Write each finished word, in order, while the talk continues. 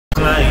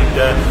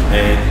the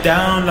head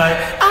down like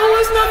I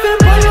was nothing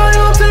but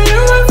loyal to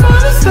you and from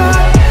the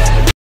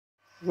start.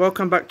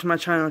 Welcome back to my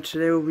channel.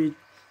 Today I'll be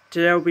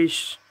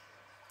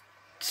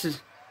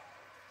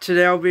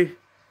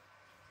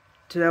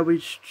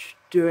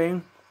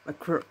doing a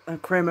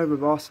cream over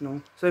with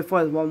Arsenal. So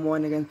far it's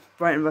 1-1 against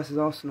Brighton versus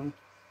Arsenal.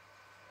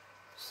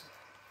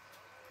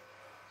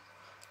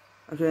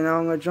 Okay, now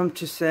I'm gonna jump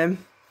to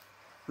sim,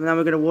 and then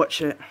we're gonna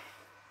watch it.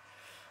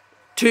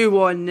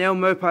 2-1, Neil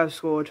Mopai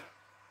scored.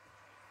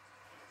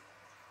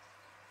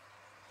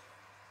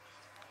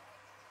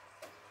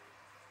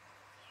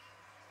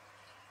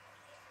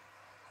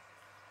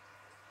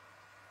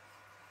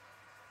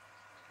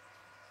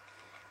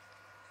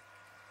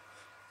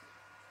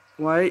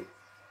 Wait.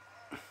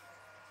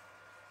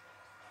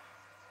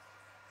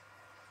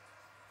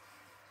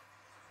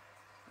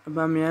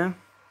 Aubameyang.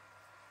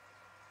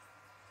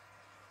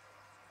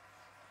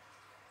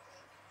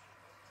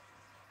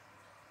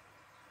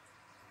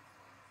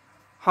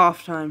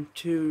 Half time,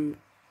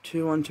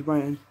 2-1 to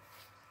Brighton.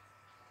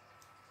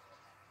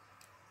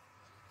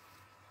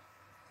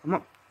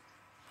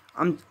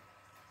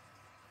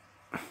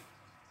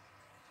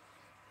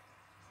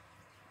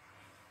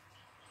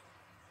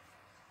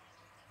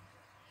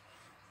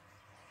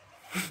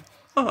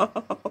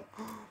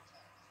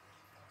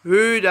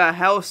 Who the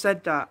hell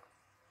said that?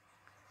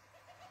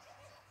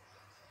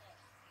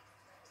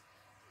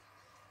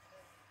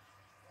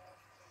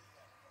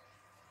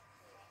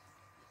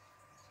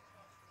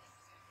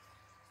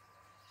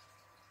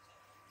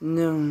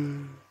 No.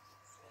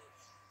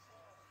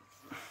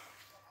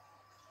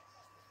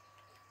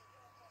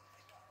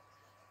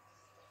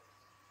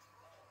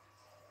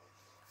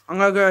 I'm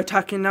gonna go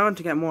attacking now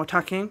to get more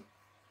attacking.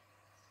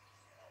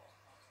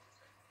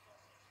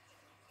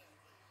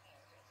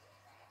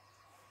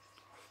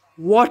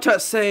 What a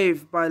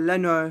save by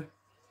Leno.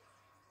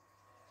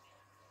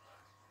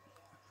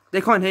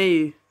 They can't hear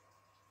you.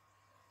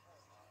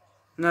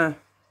 No.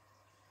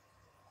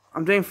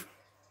 I'm doing...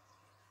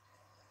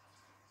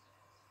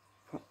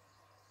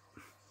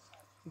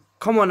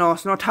 Come on,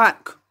 Arsenal,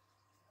 attack.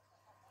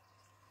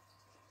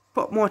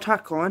 Put more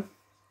attack on.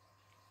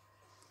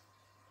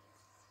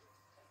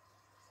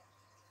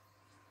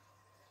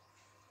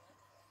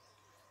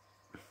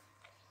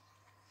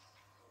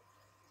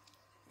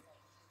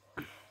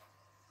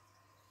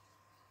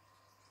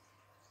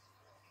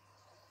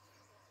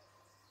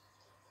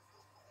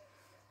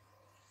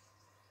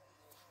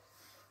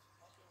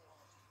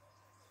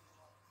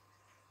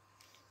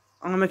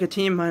 I'm gonna make a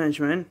team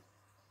management.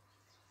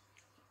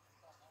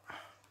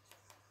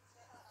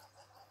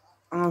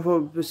 I'm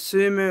gonna put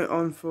Basumu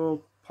on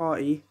for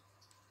Party.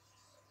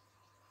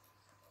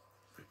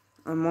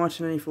 And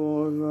Martinelli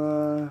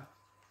for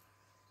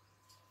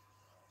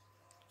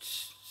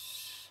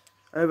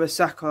over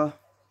Saka.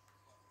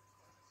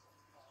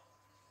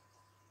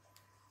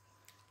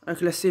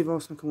 Okay, let's see if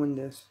Arsenal can win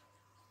this.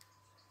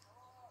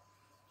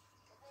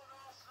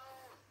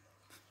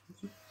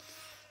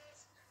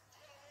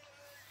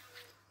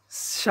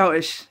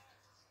 Shoutish.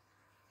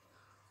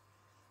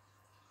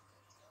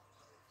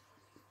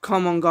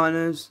 Come on,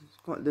 Gunners.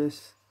 Got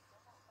this.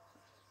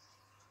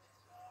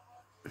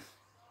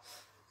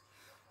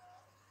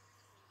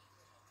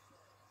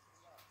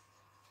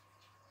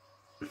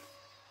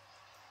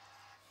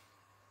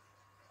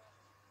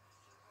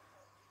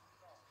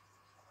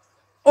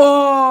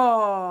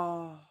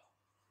 Oh!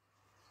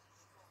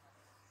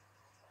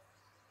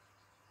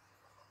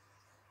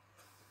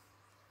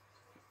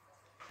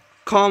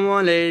 Come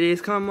on,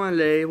 ladies. Come on,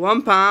 ladies.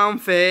 £1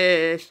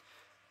 fish.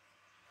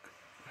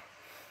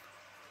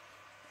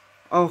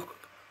 Oh,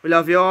 we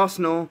love you,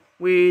 Arsenal.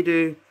 We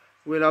do.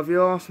 We love you,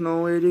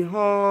 Arsenal. We do.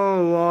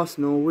 Oh,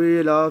 Arsenal,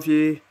 we love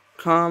you.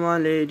 Come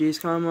on, ladies.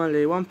 Come on,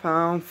 ladies.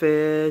 £1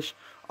 fish.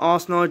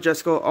 Arsenal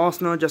just scored.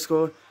 Arsenal just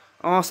scored.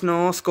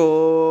 Arsenal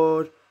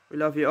scored. We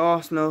love you,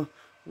 Arsenal.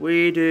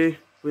 We do.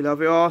 We love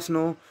you,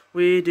 Arsenal.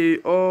 We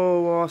do.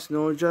 Oh,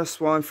 Arsenal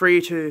just won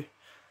 3-2.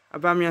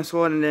 Aubameyang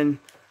scored, and then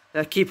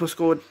their keeper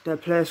scored. Their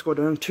player scored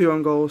 2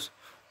 on goals.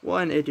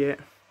 What an idiot.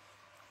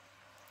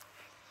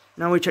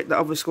 Now we check the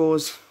other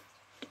scores.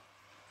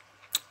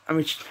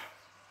 And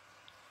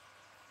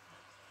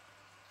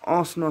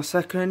Arsenal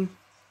second,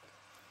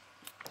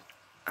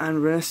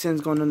 and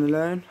Renaissance gone on a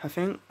loan, I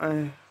think.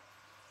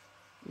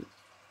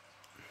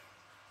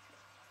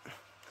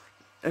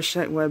 Let's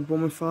check where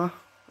Bournemouth are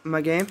in my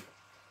game.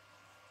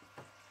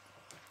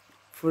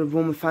 For the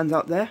Bournemouth fans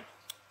out there.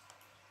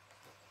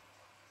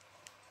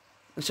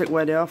 Let's check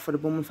where they are for the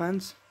Bournemouth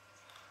fans.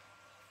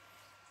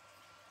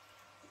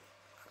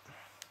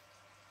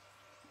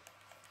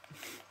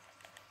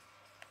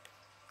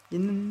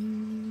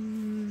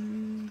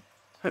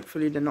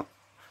 Hopefully they're not.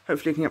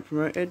 Hopefully they can get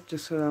promoted.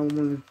 Just so I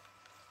want.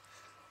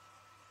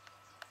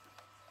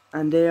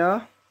 And they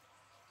are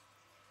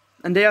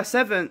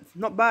 7th.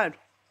 Not bad.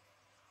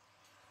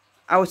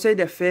 I would say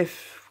they're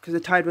 5th because they're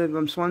tied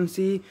with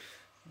Swansea,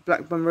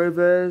 Blackburn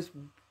Rovers,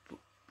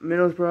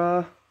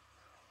 Middlesbrough.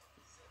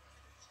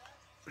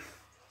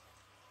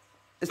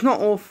 It's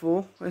not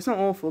awful. It's not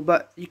awful,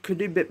 but you could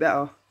do a bit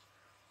better.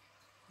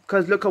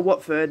 Because look at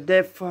Watford.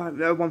 They've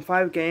won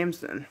 5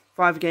 games and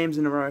 5 games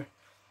in a row.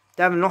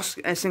 They haven't lost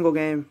a single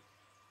game.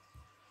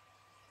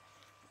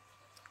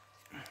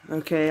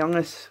 Okay, I'm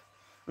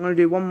gonna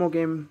do one more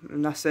game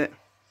and that's it.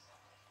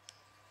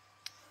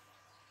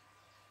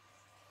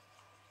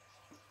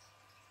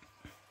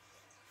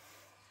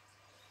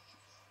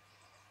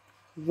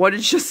 What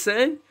did you just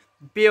say?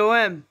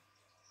 BOM.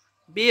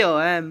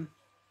 BOM.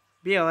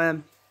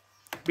 BOM.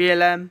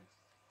 BLM.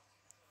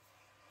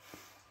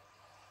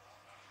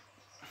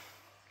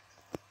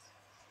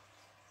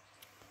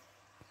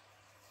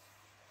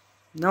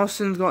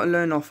 Nelson's got a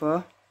loan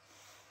offer.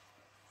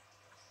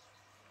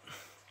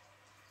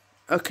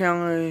 Okay, I'm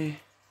gonna...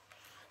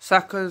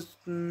 Saka's...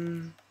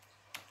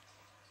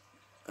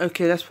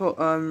 Okay, let's put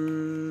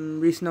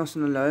Reece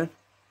Nelson on loan.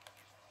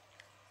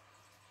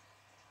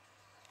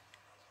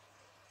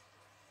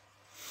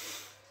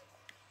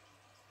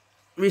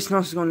 Reece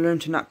Nelson's gone loan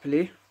to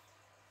Napoli.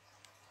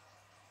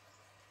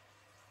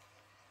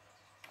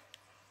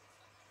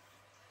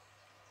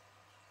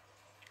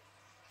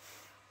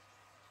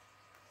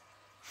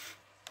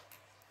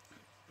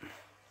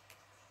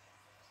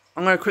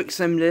 I'm going to quick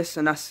sim this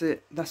and that's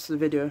it. That's the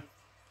video.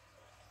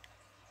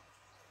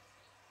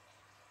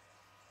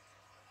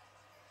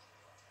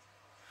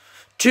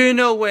 Two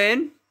 0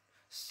 win.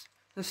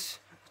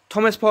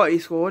 Thomas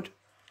Partey scored.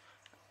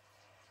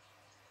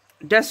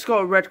 Des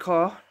got a red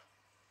card.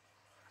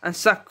 And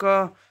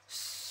Saka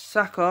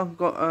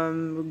got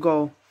a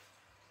goal.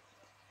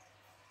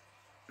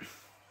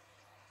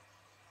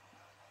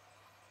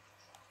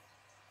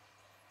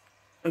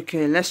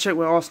 Okay, let's check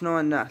where Arsenal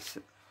and that's.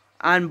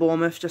 And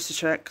Bournemouth, just to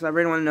check, because I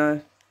really want to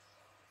know.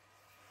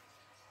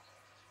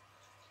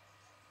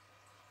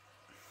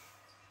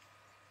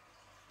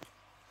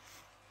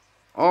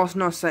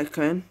 Arsenal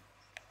second.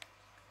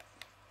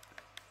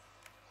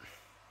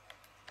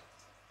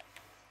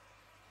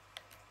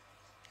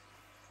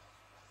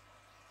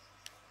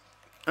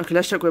 Okay,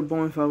 let's check where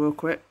Bournemouth are real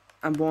quick.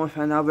 And Bournemouth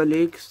and other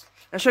leagues.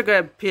 Let's check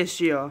where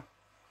PSG are.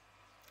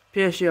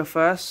 PSG are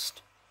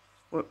first.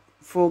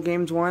 4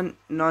 games won,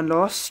 9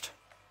 lost.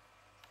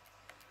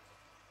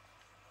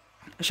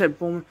 Actually,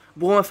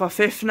 Bournemouth are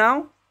 5th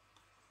now.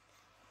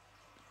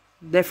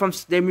 They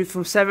moved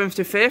from 7th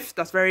to 5th.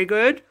 That's very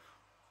good.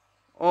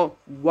 Oh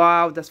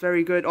wow, that's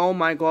very good. Oh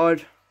my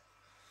god.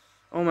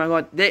 Oh my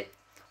god.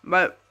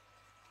 But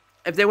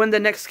if they win the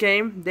next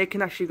game, they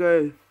can actually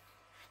go.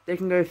 They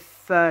can go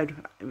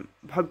 3rd.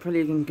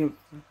 Hopefully, they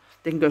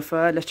can go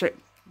 3rd. Let's check.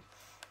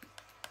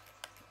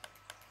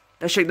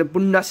 Let's check the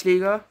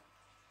Bundesliga.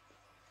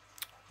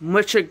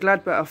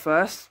 Mönchengladbach are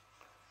 1st.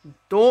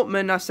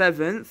 Dortmund are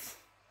 7th.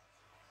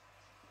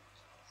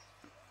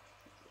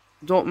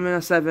 Dortmund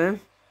are 7th.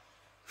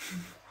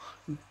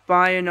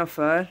 Bayern are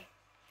 3rd.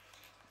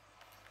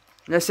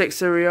 Let's check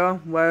Syria,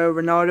 where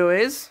Ronaldo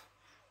is.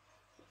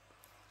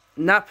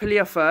 Napoli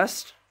are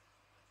 1st.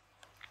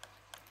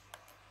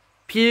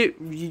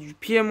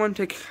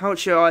 Piemonte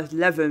Calcio are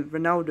 11th.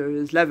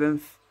 Ronaldo is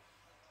 11th.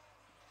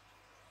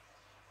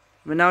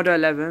 Ronaldo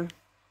 11th.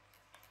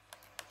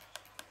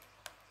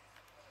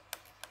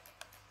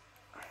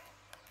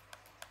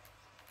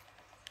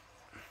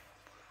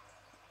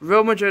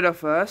 Real Madrid are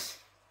 1st.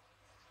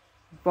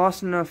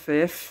 Barcelona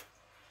 5th.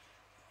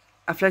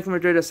 Athletic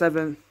Madrid are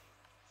 7th.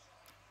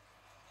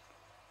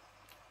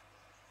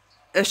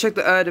 Let's check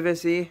the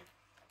Eredivisie.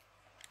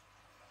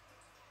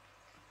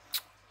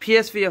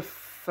 PSV are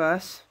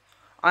 1st.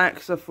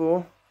 Ajax are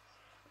 4th.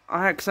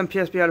 Ajax and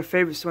PSV are the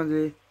favourites to win the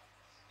league.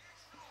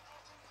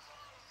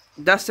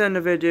 That's the end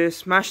of the video.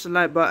 Smash the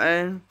like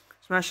button.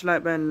 Smash the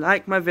like button.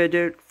 Like my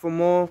video for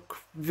more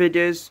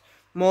videos.